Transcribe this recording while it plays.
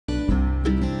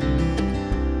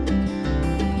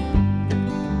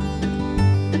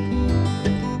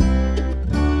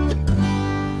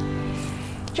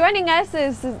Joining us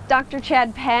is Dr.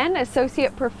 Chad Penn,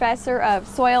 Associate Professor of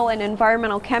Soil and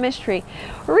Environmental Chemistry.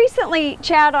 Recently,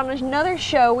 Chad, on another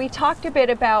show, we talked a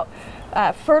bit about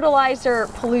fertilizer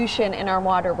pollution in our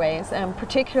waterways, and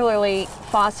particularly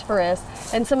phosphorus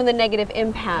and some of the negative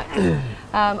impacts.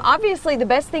 Obviously, the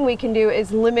best thing we can do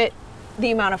is limit the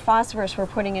amount of phosphorus we're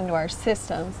putting into our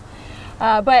systems.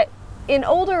 But in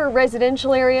older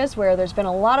residential areas where there's been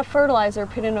a lot of fertilizer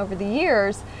put in over the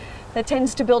years, that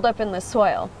tends to build up in the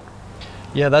soil.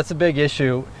 Yeah, that's a big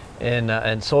issue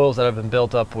in soils that have been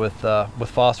built up with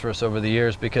phosphorus over the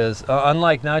years, because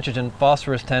unlike nitrogen,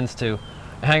 phosphorus tends to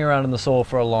hang around in the soil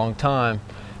for a long time,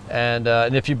 and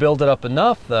if you build it up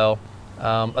enough, though,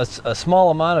 a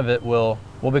small amount of it will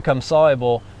become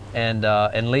soluble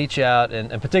and leach out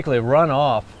and particularly run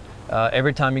off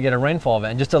every time you get a rainfall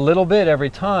event. Just a little bit every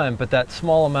time, but that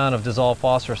small amount of dissolved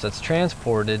phosphorus that's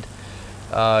transported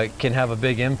can have a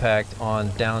big impact on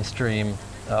downstream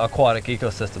aquatic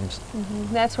ecosystems.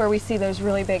 Mm-hmm. That's where we see those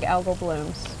really big algal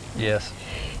blooms. Yes.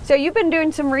 So you've been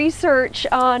doing some research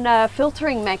on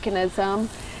filtering mechanism,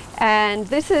 and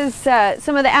this is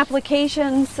some of the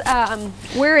applications.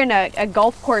 We're in a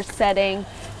golf course setting.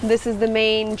 This is the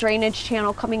main drainage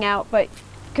channel coming out, but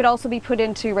could also be put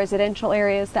into residential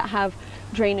areas that have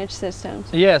drainage systems.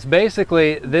 Yes,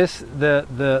 basically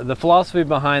the philosophy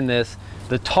behind this,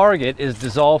 the target is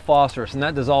dissolved phosphorus, and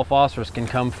that dissolved phosphorus can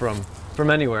come from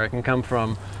anywhere. It can come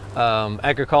from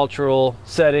agricultural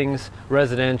settings,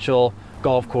 residential,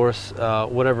 golf course,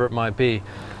 whatever it might be.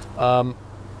 Now,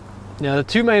 the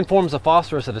two main forms of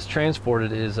phosphorus that is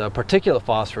transported is particulate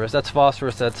phosphorus. That's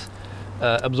phosphorus that's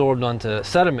absorbed onto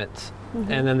sediments.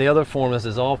 Mm-hmm. And then the other form is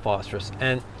dissolved phosphorus.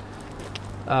 And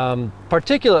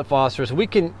particulate phosphorus, we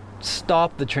can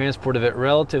stop the transport of it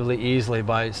relatively easily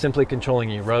by simply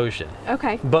controlling erosion.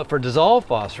 Okay. But for dissolved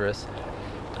phosphorus,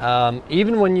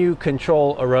 even when you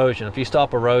control erosion, if you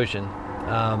stop erosion,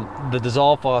 the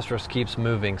dissolved phosphorus keeps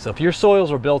moving. So if your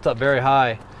soils are built up very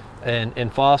high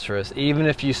in phosphorus, even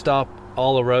if you stop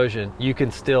all erosion, you can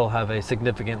still have a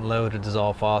significant load of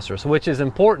dissolved phosphorus, which is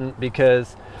important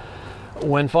because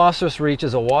when phosphorus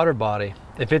reaches a water body,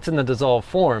 if it's in the dissolved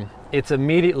form, it's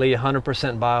immediately 100%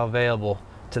 bioavailable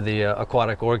to the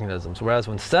aquatic organisms. Whereas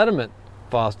when sediment,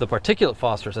 the particulate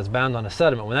phosphorus that's bound on a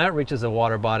sediment, when that reaches a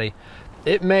water body,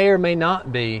 it may or may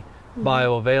not be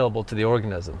bioavailable to the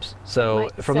organisms. So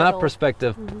from that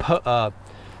perspective,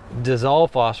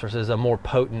 dissolved phosphorus is a more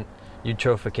potent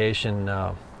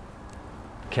eutrophication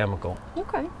chemical.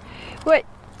 Okay. But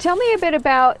tell me a bit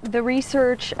about the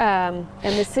research and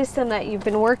the system that you've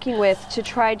been working with to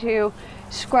try to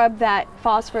scrub that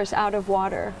phosphorus out of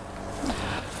water.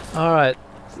 All right.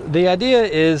 The idea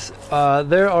is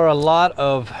there are a lot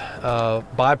of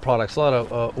byproducts, a lot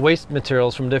of waste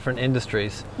materials from different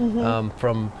industries,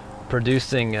 from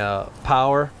producing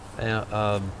power.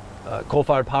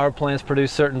 Coal-fired power plants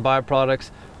produce certain byproducts.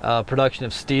 Production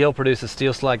of steel produces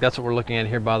steel slag. That's what we're looking at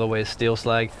here, by the way, is steel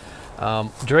slag.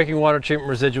 Drinking water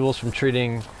treatment residuals from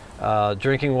treating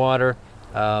drinking water.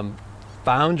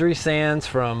 Foundry sands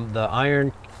from the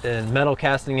iron and metal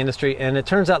casting industry. And it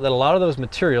turns out that a lot of those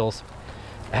materials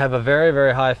have a very,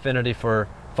 very high affinity for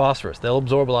phosphorus. They'll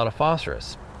absorb a lot of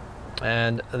phosphorus.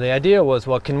 And the idea was,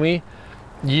 well, can we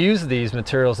use these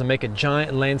materials and make a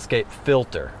giant landscape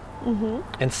filter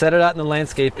and set it out in the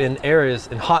landscape in areas,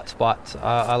 in hot spots,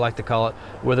 I like to call it,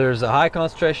 where there's a high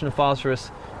concentration of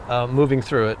phosphorus moving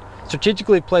through it.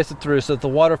 Strategically place it through so that the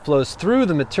water flows through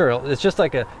the material. It's just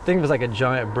like think of it as like a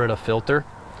giant Brita filter,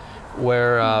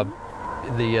 where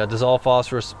the dissolved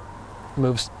phosphorus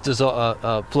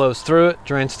flows through it,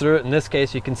 drains through it. In this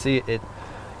case, you can see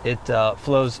it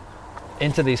flows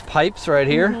into these pipes right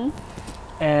here.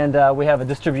 And we have a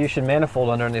distribution manifold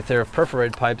underneath there of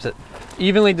perforated pipes that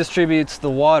evenly distributes the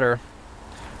water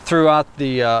throughout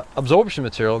the absorption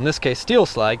material, in this case steel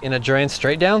slag, and it drains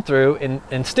straight down through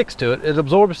and sticks to it. It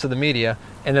absorbs to the media,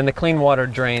 and then the clean water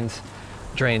drains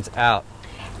out.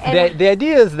 The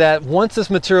idea is that once this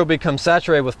material becomes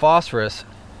saturated with phosphorus,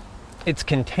 it's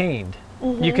contained.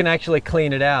 You can actually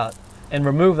clean it out and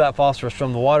remove that phosphorus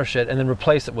from the watershed and then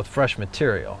replace it with fresh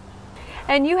material.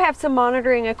 And you have some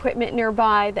monitoring equipment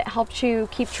nearby that helps you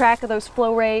keep track of those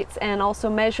flow rates and also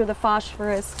measure the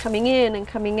phosphorus coming in and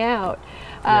coming out,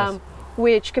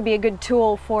 which could be a good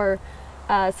tool for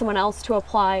someone else to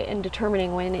apply in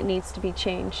determining when it needs to be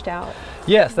changed out.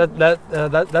 Yes,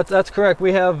 that's correct.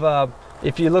 We have,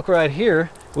 if you look right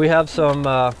here, we have some,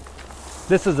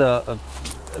 this is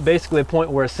basically a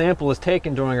point where a sample is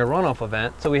taken during a runoff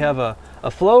event. So we have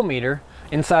a flow meter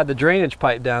inside the drainage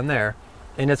pipe down there,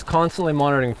 and it's constantly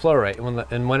monitoring flow rate.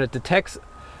 And when it detects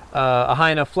a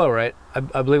high enough flow rate. I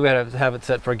believe we have to have it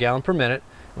set for a gallon per minute.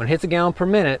 When it hits a gallon per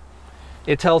minute,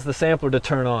 it tells the sampler to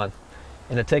turn on.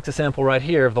 And it takes a sample right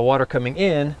here of the water coming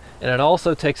in, and it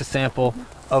also takes a sample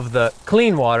of the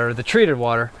clean water, the treated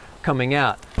water coming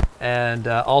out. And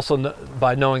also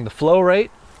by knowing the flow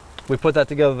rate, we put that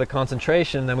together with the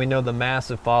concentration, then we know the mass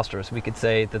of phosphorus. We could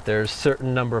say that there's a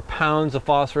certain number of pounds of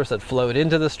phosphorus that flowed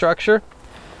into the structure,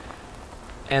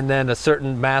 and then a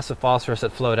certain mass of phosphorus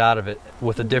that flowed out of it,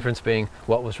 with the difference being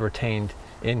what was retained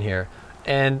in here.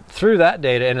 And through that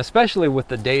data, and especially with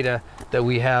the data that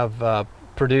we have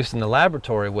produced in the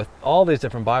laboratory with all these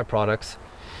different byproducts,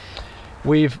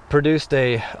 we've produced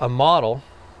a model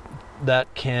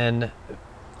that can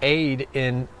aid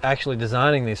in actually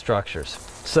designing these structures.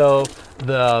 So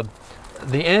the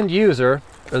end user,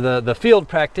 or the field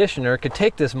practitioner, could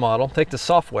take this model, take the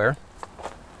software,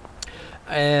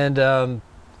 and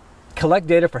collect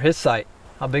data for his site.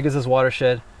 How big is his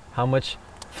watershed? How much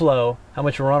flow? How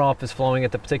much runoff is flowing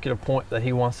at the particular point that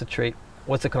he wants to treat?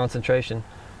 What's the concentration?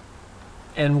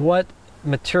 And what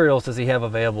materials does he have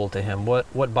available to him?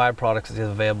 What byproducts does he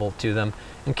have available to them?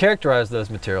 And characterize those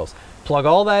materials. Plug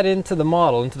all that into the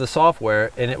model, into the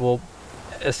software, and it will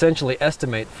essentially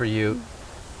estimate for you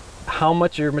how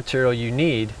much of your material you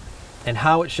need and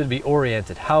how it should be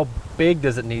oriented. How big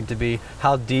does it need to be?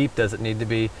 How deep does it need to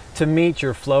be to meet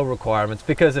your flow requirements?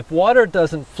 Because if water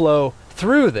doesn't flow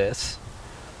through this,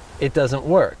 it doesn't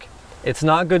work. It's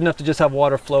not good enough to just have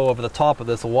water flow over the top of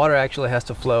this. The water actually has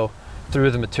to flow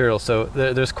through the material. So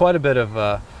there's quite a bit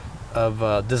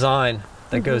of design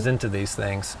that goes into these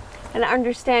things. And I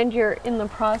understand you're in the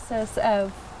process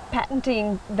of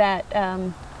patenting that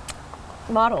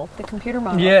model, the computer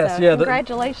model. Yes, so yeah.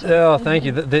 Congratulations. Thank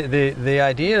you. The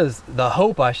idea is, the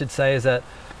hope I should say, is that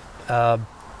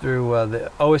through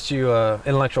the OSU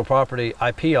Intellectual Property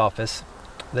IP office,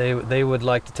 they would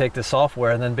like to take the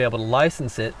software and then be able to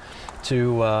license it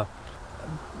to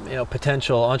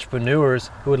potential entrepreneurs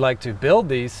who would like to build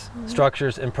these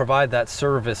structures and provide that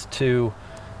service to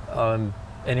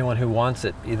anyone who wants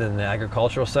it, either in the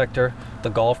agricultural sector, the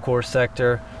golf course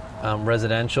sector,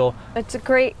 residential. It's a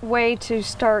great way to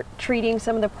start treating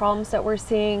some of the problems that we're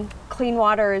seeing. Clean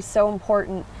water is so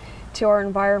important to our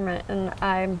environment, and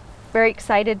I'm very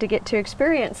excited to get to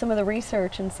experience some of the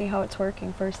research and see how it's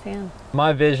working firsthand.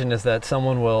 My vision is that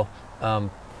someone will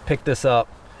pick this up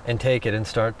and take it and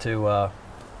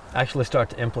actually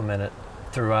start to implement it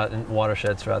throughout in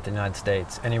watersheds throughout the United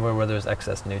States, anywhere where there's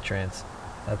excess nutrients.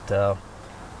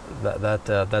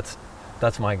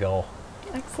 That's my goal.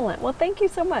 Excellent. Well, thank you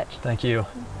so much. Thank you.